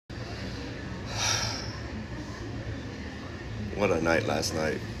What a night last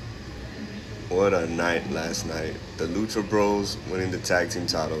night. What a night last night. The Lucha Bros winning the tag team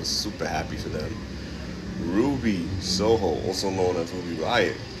titles. Super happy for them. Ruby Soho, also known as Ruby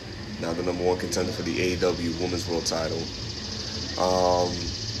Riot, now the number one contender for the AEW Women's World title.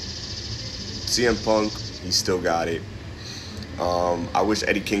 CM Punk, he still got it. I wish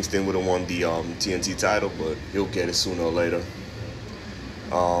Eddie Kingston would have won the TNT title, but he'll get it sooner or later.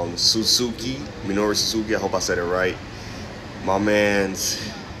 Suzuki, Minoru Suzuki, I hope I said it right. My man's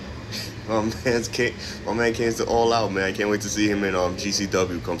my my man came to All Out, man. I can't wait to see him in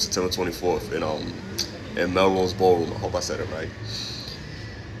GCW come September 24th in Melrose Ballroom. I hope I said it right.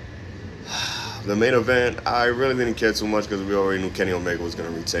 The main event, I really didn't care too much because we already knew Kenny Omega was gonna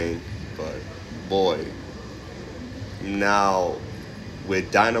retain. But boy, now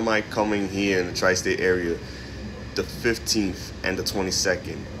with Dynamite coming here in the tri-state area, the 15th and the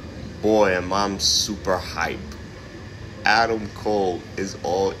 22nd, boy, am I super hype. Adam Cole is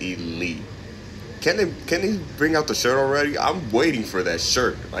all elite. Can he bring out the shirt already? I'm waiting for that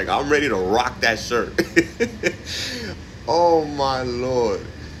shirt. Like, I'm ready to rock that shirt. Oh my Lord.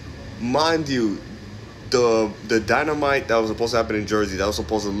 Mind you, the Dynamite that was supposed to happen in Jersey, that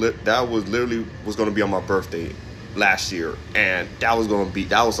was literally gonna be on my birthday last year, and that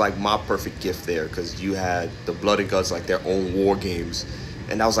was like my perfect gift there, because you had the Blood and Guts, like their own war games.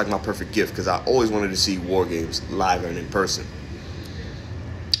 And that was like my perfect gift because I always wanted to see War Games live and in person.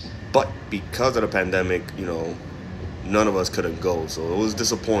 But because of the pandemic, none of us couldn't go, so it was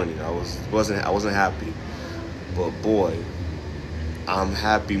disappointing. I wasn't happy. But boy, I'm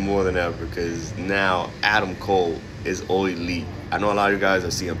happy more than ever because now Adam Cole is all elite. I know a lot of you guys are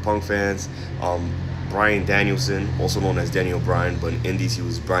CM Punk fans. Bryan Danielson, also known as Daniel Bryan, but in Indies he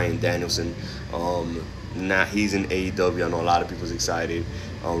was Bryan Danielson. Now he's in AEW. I know a lot of people's excited.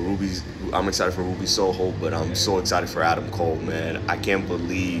 I'm excited for Ruby Soho, but I'm so excited for Adam Cole, man. I can't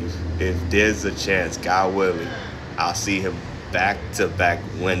believe if there's a chance, God willing, I'll see him back-to-back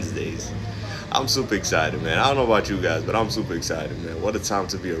Wednesdays. I'm super excited, man. I don't know about you guys, but I'm super excited, man. What a time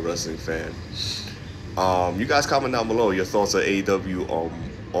to be a wrestling fan. You guys comment down below your thoughts on AEW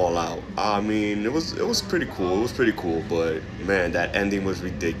All Out. I mean, it was pretty cool. It was pretty cool, but man, that ending was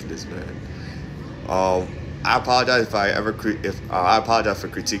ridiculous, man. I apologize if I apologize for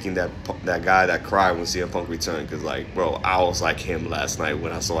critiquing that guy that cried when CM Punk returned, because like, bro, I was like him last night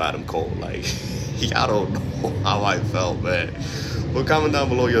when I saw Adam Cole. Like, I don't know how I felt, man. But comment down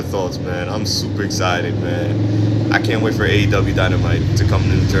below your thoughts, man. I'm super excited, man. I can't wait for AEW Dynamite to come to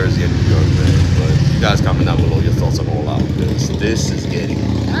New Jersey and New York, man. But you guys comment down below your thoughts on All Out. This is getting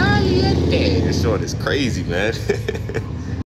caliente. This short is crazy, man.